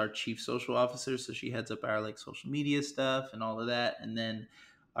Valley, she's our chief social officer. So she heads up our like social media stuff and all of that. And then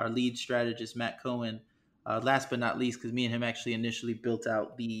our lead strategist, Matt Cohen, last but not least, because me and him actually initially built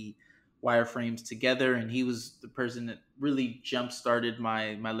out the wireframes together. And he was the person that really jump started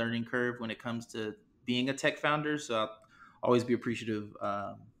my learning curve when it comes to being a tech founder. So I'll always be appreciative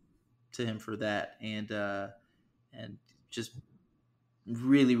to him for that. And just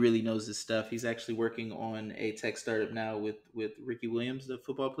really knows his stuff. He's actually working on a tech startup now with Ricky Williams, the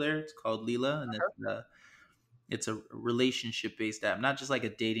football player. It's called Leela, and it's a relationship based app, not just like a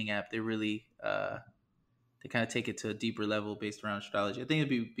dating app. They really they kind of take it to a deeper level based around astrology. I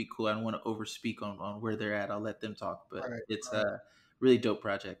think it'd be cool. I don't want to overspeak on where they're at. I'll let them talk, but Right. it's Right. a really dope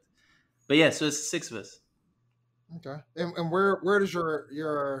project. But yeah, so it's six of us. Okay. And where does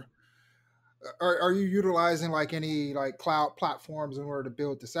your are you utilizing like any like cloud platforms in order to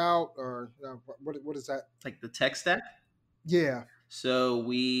build this out, or what is that? Like the tech stack. Yeah. So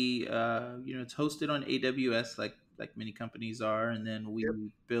we, it's hosted on AWS, like many companies are, and then we Yep.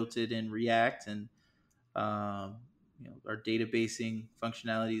 built it in React, and our databasing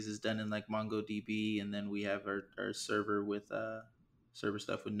functionalities is done in like MongoDB, and then we have our server with server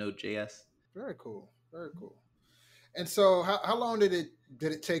stuff with Node.js. Very cool. Very cool. And so, how long did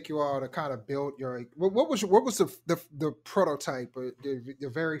it take you all to kind of build your what was the prototype,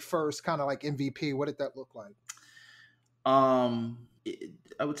 the very first kind of like MVP? What did that look like?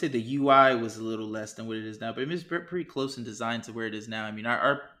 I would say the UI was a little less than what it is now, but it's pretty close in design to where it is now. I mean,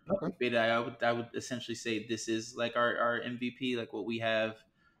 our Okay. public beta, I would essentially say this is like our MVP. Like what we have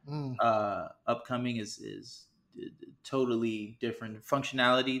Mm. upcoming is totally different.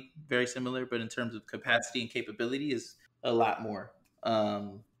 Functionality very similar, but in terms of capacity and capability is a lot more.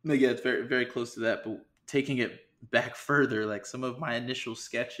 But yeah, it's very close to that. But taking it back further, like some of my initial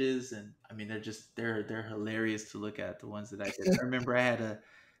sketches, and I mean they're hilarious to look at. The ones that I did. I remember I had I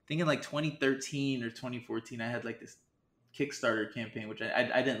think in like 2013 or 2014, I had like this Kickstarter campaign, which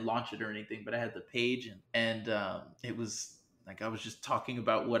I didn't launch it or anything, but I had the page, and it was like I was just talking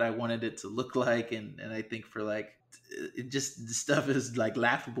about what I wanted it to look like, and I think for like it just the stuff is like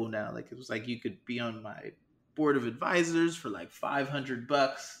laughable now. Like it was like you could be on my board of advisors for like $500.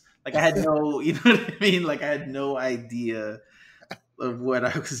 Like I had no, you know what I mean? Like I had no idea of what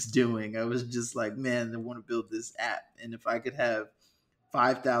I was doing. I was just like, man, I want to build this app, and if I could have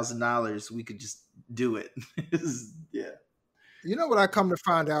 $5,000, we could just do it. Yeah. You know what I come to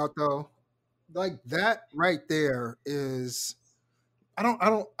find out though, like that right there is I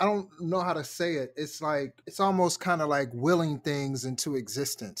don't know how to say it. It's like it's almost kind of like willing things into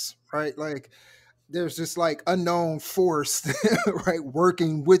existence, right? Like there's this like unknown force right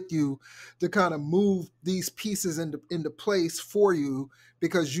working with you to kind of move these pieces into place for you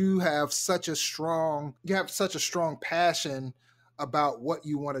because you have such a strong passion about what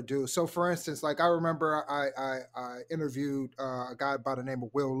you want to do. So for instance, like I remember I interviewed a guy by the name of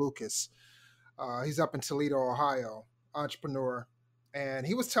Will Lucas. He's up in Toledo, Ohio, entrepreneur, and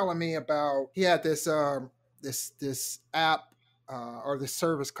he was telling me about he had this app or this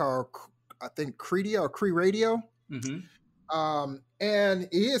service called I think Credia or Cree Radio. Mm-hmm. And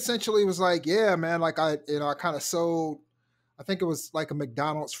he essentially was like, yeah, man, like I kind of sold, I think it was like a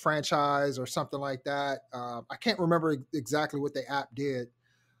McDonald's franchise or something like that. I can't remember exactly what the app did,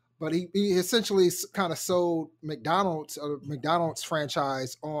 but he essentially kind of sold McDonald's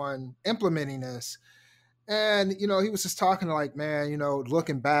franchise on implementing this. And, he was just talking like, man,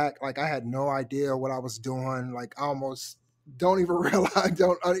 looking back, like I had no idea what I was doing. Like I almost don't even realize,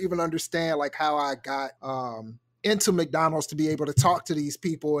 don't even understand like how I got into McDonald's to be able to talk to these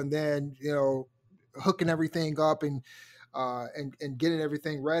people and then, hooking everything up and getting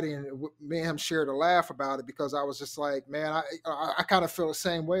everything ready. And me and him shared a laugh about it because I was just like, man, I kind of feel the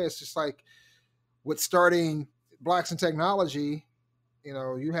same way. It's just like with starting Blacks in Technology,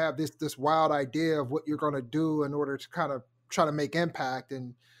 you have this wild idea of what you're going to do in order to kind of try to make impact,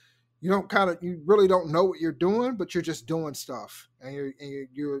 and you really don't know what you're doing, but you're just doing stuff, and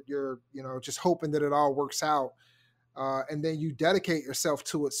you're just hoping that it all works out, and then you dedicate yourself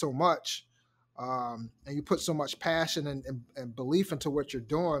to it so much, and you put so much passion and belief into what you're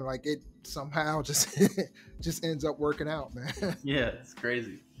doing, like it somehow just just ends up working out, man. Yeah, it's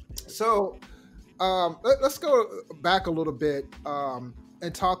crazy. So let's go back a little bit,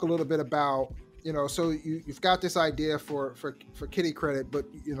 and talk a little bit about, so you've got this idea for Kiddie Kredit, but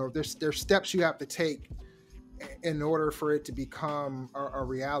there's steps you have to take in order for it to become a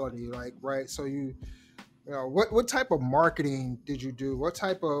reality, like, right? So what type of marketing did you do? What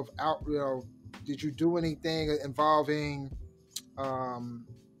type of did you do anything involving, um,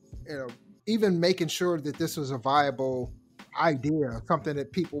 even making sure that this was a viable idea, something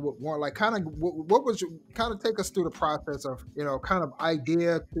that people would want? Like, kind of, what was your, kind of take us through the process of, kind of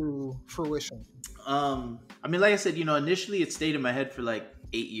idea to fruition. I mean, like I said, initially it stayed in my head for like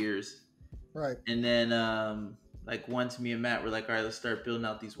 8 years. Right. And then, like once me and Matt were like, all right, let's start building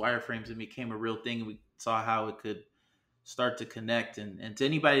out these wireframes, and it became a real thing. And we saw how it could start to connect. And to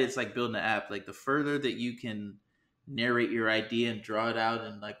anybody that's like building an app, like the further that you can narrate your idea and draw it out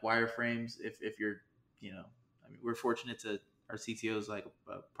in like wireframes, if you're, I mean, we're fortunate to, our CTO is like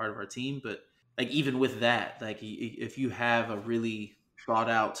a part of our team, but like even with that, like if you have a really thought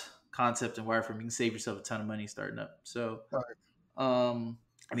out concept in wireframe, you can save yourself a ton of money starting up. So, Right.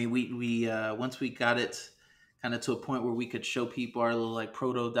 I mean, we once we got it kind of to a point where we could show people our little like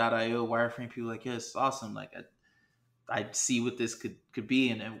proto.io wireframe, people were like, yeah, it's awesome. Like I see what this could be.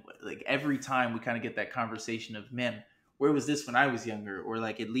 And like every time we kind of get that conversation of, man, where was this when I was younger? Or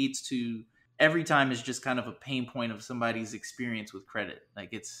like it leads to, every time is just kind of a pain point of somebody's experience with credit. Like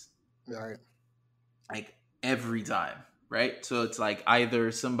it's Right. like every time, right? So it's like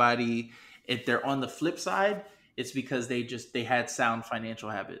either somebody, if they're on the flip side, it's because they had sound financial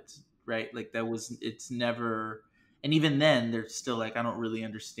habits, right? Like it's never, and even then they're still like, I don't really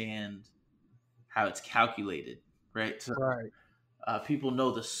understand how it's calculated, right? So Right. people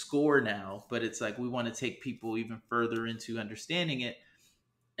know the score now, but it's like we want to take people even further into understanding it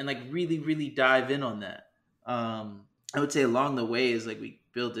and like really, really dive in on that. I would say along the way is like we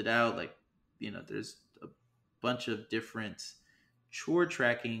build it out, like, there's a bunch of different chore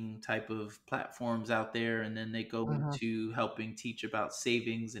tracking type of platforms out there, and then they go Mm-hmm. into helping teach about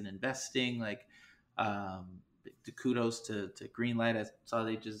savings and investing. Like, the kudos to Greenlight. I saw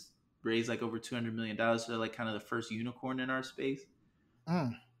they just raised like over $200 million. So they're like kind of the first unicorn in our space.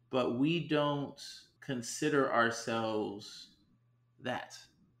 Mm. But we don't consider ourselves that,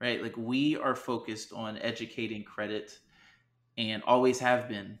 right? Like we are focused on educating credit and always have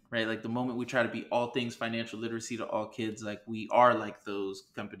been, right? Like the moment we try to be all things financial literacy to all kids, like we are like those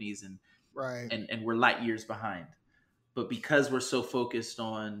companies, and Right. and we're light years behind. But because we're so focused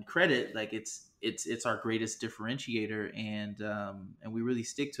on credit, like it's our greatest differentiator, and we really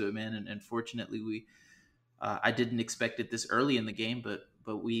stick to it, man. And fortunately, we I didn't expect it this early in the game,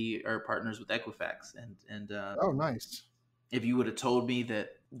 but we are partners with Equifax, and Oh, nice. if you would have told me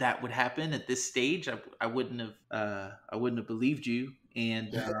that that would happen at this stage, I wouldn't have believed you.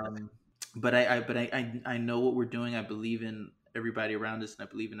 And but I know what we're doing. I believe in everybody around us, and I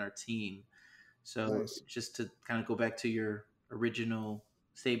believe in our team. So Nice. just to kind of go back to your original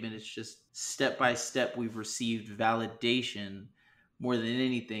statement, it's just step by step we've received validation more than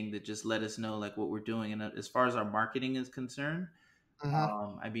anything that just let us know like what we're doing. And as far as our marketing is concerned,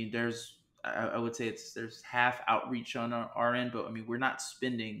 Mm-hmm. I mean, I would say there's half outreach on our end, but I mean, we're not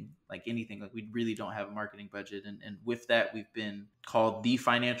spending like anything. Like we really don't have a marketing budget. And with that, we've been called the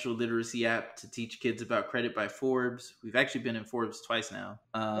financial literacy app to teach kids about credit by Forbes. We've actually been in Forbes twice now.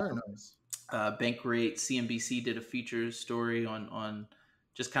 Very nice. Bankrate, CNBC did a feature story on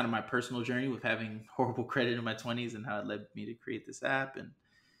just kind of my personal journey with having horrible credit in my 20s and how it led me to create this app. And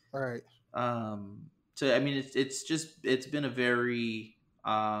All right. so I mean, it's been a very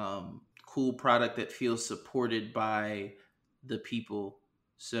cool product that feels supported by the people.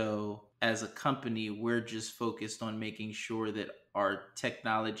 So as a company, we're just focused on making sure that our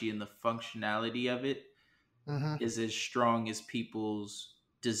technology and the functionality of it Mm-hmm. is as strong as people's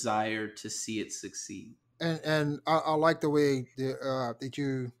desire to see it succeed. And I like the way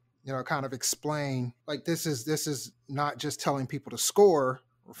that kind of explain, like, this is not just telling people to score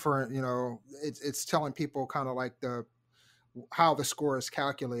for, it's telling people kind of like the how the score is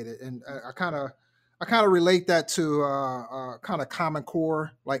calculated. And I kind of relate that to kind of common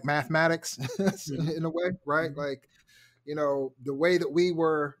core, like mathematics, Mhm. in a way, right? Mhm. Like, the way that we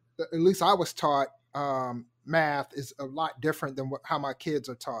were, at least I was taught, math is a lot different than how my kids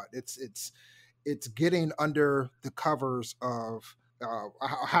are taught. It's getting under the covers of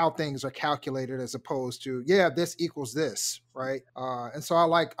how things are calculated as opposed to, yeah, this equals this, right? And so I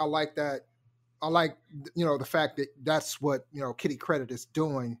like that. I like, the fact that that's what, Kiddie Kredit is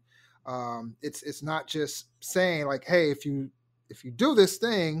doing. It's not just saying like, hey, if you do this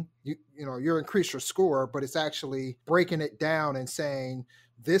thing, you'll increase your score, but it's actually breaking it down and saying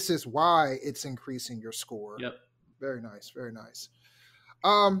this is why it's increasing your score. Yep. Very nice, very nice.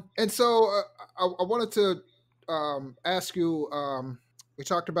 And so I wanted to ask you. We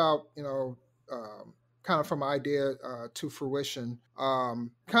talked about kind of from idea to fruition. Kind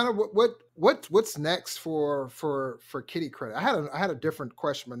of what's next for Kiddie Kredit? I had a different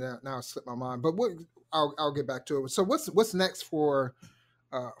question, but now it slipped my mind. But I'll get back to it. So what's next for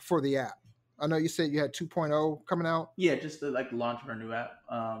the app? I know you said you had 2.0 coming out. Yeah, just the launch of our new app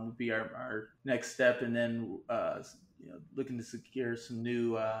would be our next step, and then looking to secure some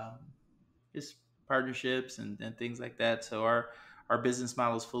new just partnerships and things like that. So our business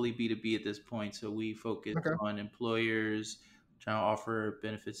model is fully B2B at this point. So we focus on employers trying to offer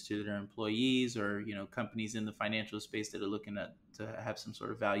benefits to their employees, or companies in the financial space that are looking to have some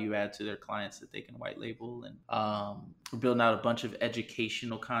sort of value add to their clients that they can white label. And we're building out a bunch of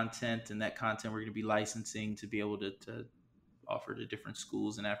educational content, and that content we're going to be licensing to be able to offer to different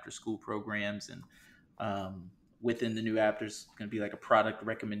schools and after school programs. And within the new app, there's going to be like a product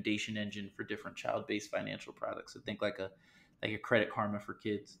recommendation engine for different child-based financial products. So think like a Credit Karma for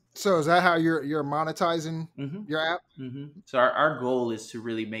kids. So is that how you're monetizing your app? Mm-hmm. So our goal is to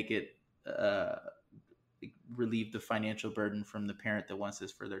really make it relieve the financial burden from the parent that wants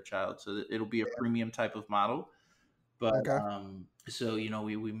this for their child. So that it'll be a premium type of model. But so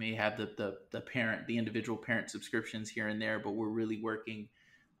we may have the parent, the individual parent subscriptions here and there, but we're really working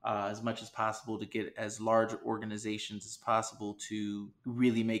as much as possible to get as large organizations as possible to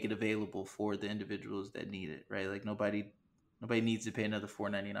really make it available for the individuals that need it, right? Like nobody needs to pay another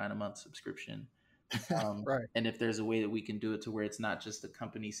 $4.99 a month subscription. Right. And if there's a way that we can do it to where it's not just a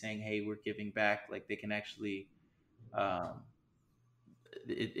company saying, hey, we're giving back, like they can actually,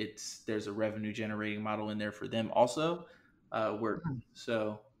 there's a revenue generating model in there for them also.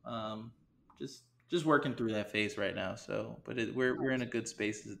 So just working through that phase right now. So, but we're in a good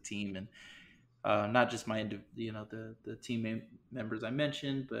space as a team, and not just the team members I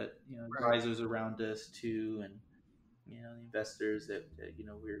mentioned, but advisors around us too, and the investors that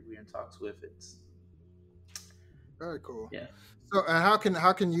we're in talks with. It's very cool. Yeah. So, and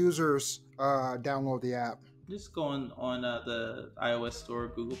how can users download the app? Just go on the iOS store,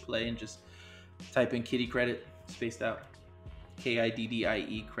 Google Play, and just type in Kiddie Kredit, spaced out,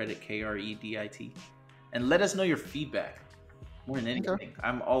 KIDDIE Kredit, KREDIT, and let us know your feedback more than anything. Okay.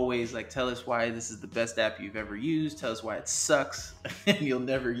 I'm always like, tell us why this is the best app you've ever used. Tell us why it sucks and you'll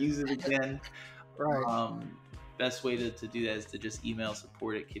never use it again. Right. Best way to do that is to just email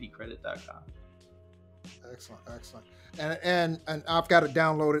support@kiddiekredit.com. Excellent. And I've got it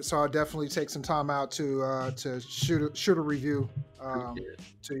downloaded, so I'll definitely take some time out to shoot a review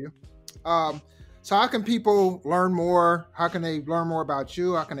to you. So how can people learn more? How can they learn more about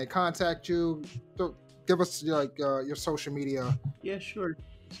you? How can they contact you? So give us your social media. Yeah, sure.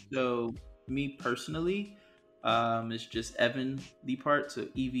 So me personally, it's just Evan Leaphart. So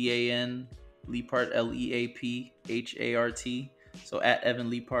EVAN Leaphart, LEAPHART. So at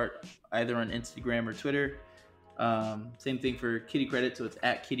Evan Leaphart, either on Instagram or Twitter. Same thing for Kiddie Kredit. So it's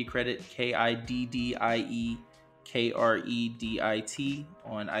at Kiddie Kredit, KIDDIE KREDIT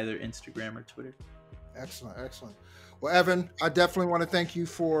on either Instagram or Twitter. Excellent. Well, Evan, I definitely want to thank you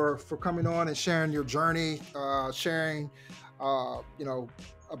for coming on and sharing your journey, sharing, about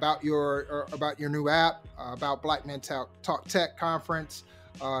your new app, about Black Men Talk Tech Conference.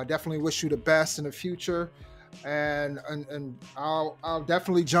 Definitely wish you the best in the future, and I'll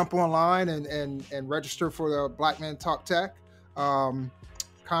definitely jump online and register for the Black Men Talk Tech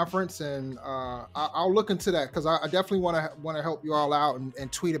conference, and I'll look into that because I definitely want to help you all out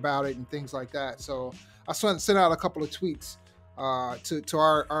and tweet about it and things like that. So I sent out a couple of tweets to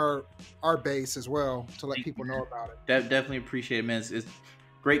our base as well to let people know about it. Definitely appreciate it, man. It's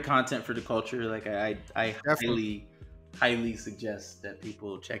great content for the culture. Like I highly suggest that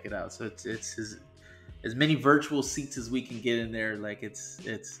people check it out. So it's as many virtual seats as we can get in there. Like it's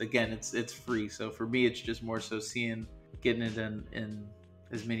free. So for me, it's just more so getting it in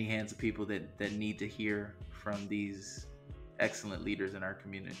as many hands of people that need to hear from these excellent leaders in our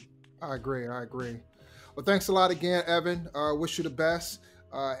community. I agree. Well, thanks a lot again, Evan. Wish you the best.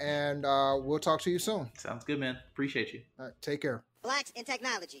 And we'll talk to you soon. Sounds good, man. Appreciate you. All right, take care. Blacks in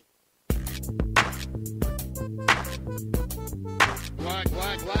Technology.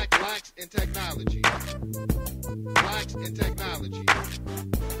 Blacks in technology. Blacks in technology.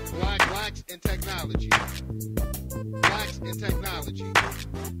 Blacks in technology. Blacks in technology.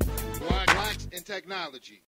 Blacks in technology.